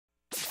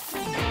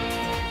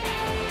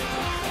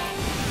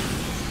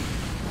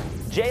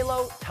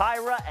J-Lo,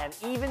 Tyra, and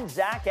even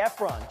Zac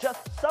Efron. Just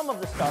some of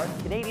the stars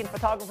Canadian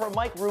photographer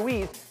Mike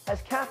Ruiz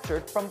has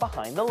captured from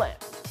behind the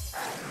lens.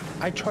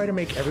 I try to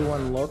make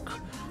everyone look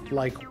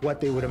like what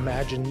they would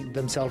imagine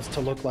themselves to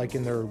look like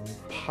in their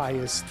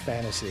highest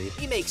fantasy.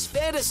 He makes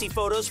fantasy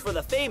photos for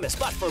the famous,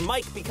 but for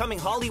Mike, becoming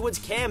Hollywood's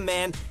cam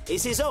man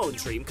is his own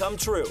dream come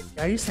true.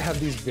 I used to have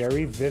these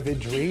very vivid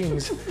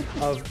dreams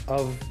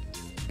of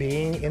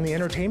being in the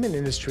entertainment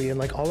industry, and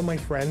like all of my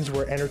friends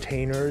were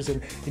entertainers,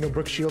 and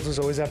Brooke Shields was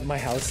always at my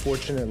house.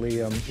 Fortunately,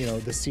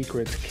 The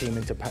Secret came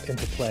into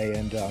play,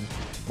 and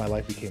my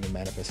life became a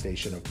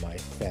manifestation of my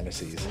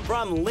fantasies.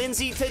 From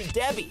Lindsay to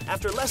Debbie,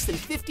 after less than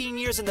 15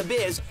 years in the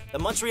biz, the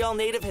Montreal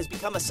native has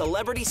become a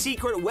celebrity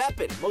secret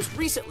weapon, most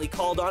recently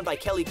called on by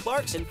Kelly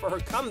Clarkson for her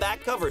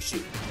comeback cover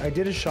shoot. I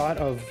did a shot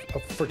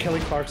for Kelly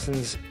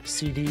Clarkson's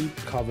CD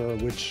cover,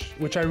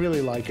 which I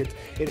really like. It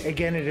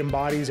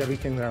embodies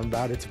everything that I'm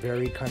about. It's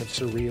very kind of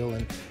surreal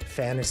and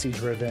fantasy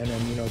driven,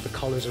 and the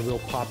colors are real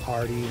pop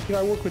arty.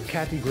 I work with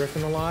Kathy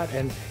Griffin a lot,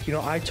 and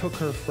I took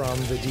her from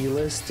the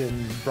D-list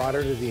and brought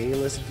her to the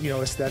A-list,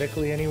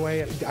 aesthetically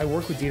anyway. I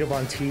work with Dita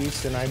Von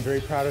Teese, and I'm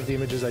very proud of the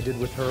images I did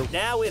with her.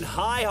 Now in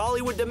high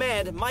Hollywood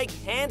demand, Mike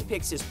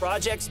handpicks his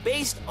projects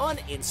based on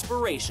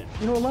inspiration.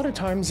 A lot of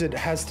times it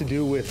has to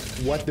do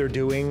with what they're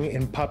doing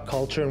in pop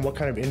culture and what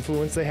kind of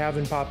influence they have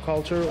in pop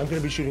culture. I'm going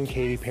to be shooting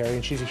Katy Perry,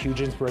 and she's a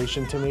huge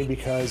inspiration to me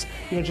because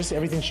just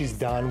everything she's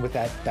done with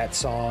that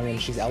song,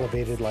 and she's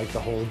elevated like the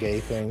whole gay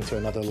thing to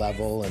another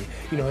level, and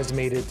has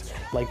made it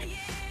like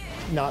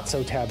not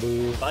so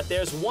taboo. But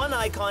there's one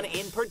icon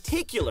in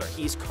particular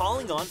he's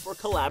calling on for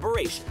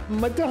collaboration.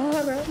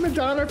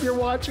 Madonna, if you're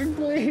watching,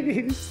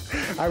 please.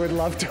 I would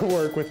love to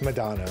work with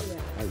Madonna. Yeah.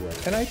 I would.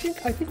 And I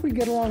think we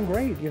get along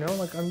great,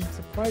 I'm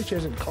surprised she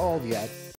hasn't called yet.